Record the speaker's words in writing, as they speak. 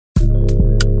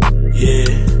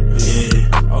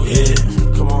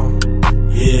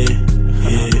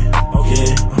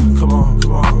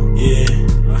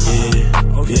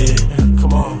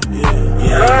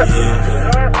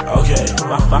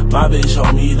My bitch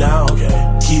hold me down,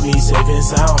 okay. Keep me safe and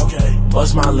sound, okay.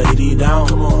 Bust my lady down,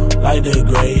 come on, like the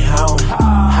greyhound.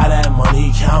 How that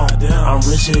money count? I'm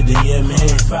richer than your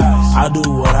man. I do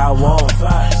what I want,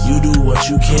 you do what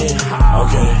you can.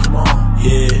 Okay, come on,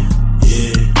 yeah,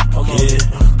 okay.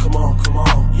 Come on,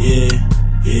 yeah,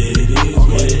 it is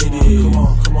what it is.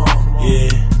 Come on,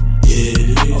 yeah, it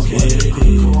is what it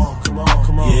is.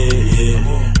 Come on,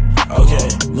 yeah. Okay,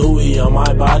 Louis on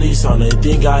my body, starting to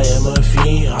think I am a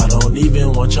fiend. I don't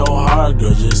even want your heart,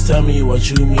 girl, just tell me what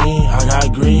you mean. I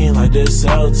got green like the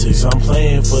Celtics, I'm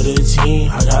playing for the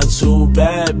team. I got 2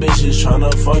 bad bitches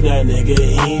tryna fuck that nigga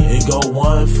in. It go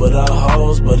 1 for the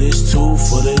hoes, but it's 2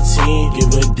 for the team.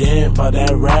 Give a damn about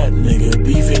that rap nigga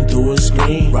beefing through a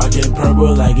screen. Rockin'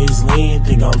 purple like it's lean,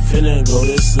 think I'm finna go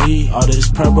to sleep. All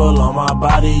this purple on my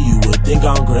body, you would think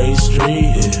I'm Gray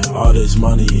Street. Yeah, all this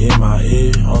money in my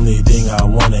ear, only thing I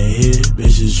wanna hear.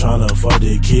 Bitches tryna fuck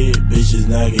the kid, bitches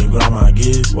nagging grandma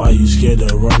gifts. Why you scared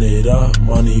to run it up?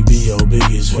 Money be your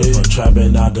biggest fear. From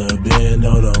trapping out the bin,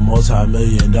 know the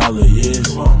multi-million-dollar years.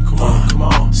 Come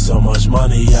on, so much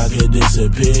money I could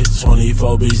disappear.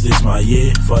 24 bitch, this my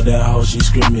year. Fuck that hoe, she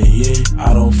screaming, yeah.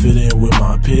 I don't fit in with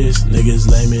my piss. Niggas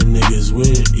lame and niggas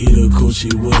weird. Eat a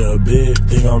coochie with a bit.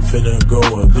 Think I'm finna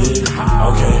grow a bit.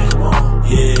 Okay,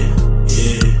 yeah,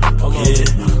 okay.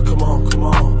 Come on,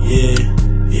 yeah,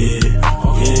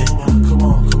 okay. Come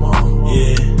on,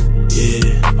 yeah,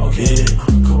 okay.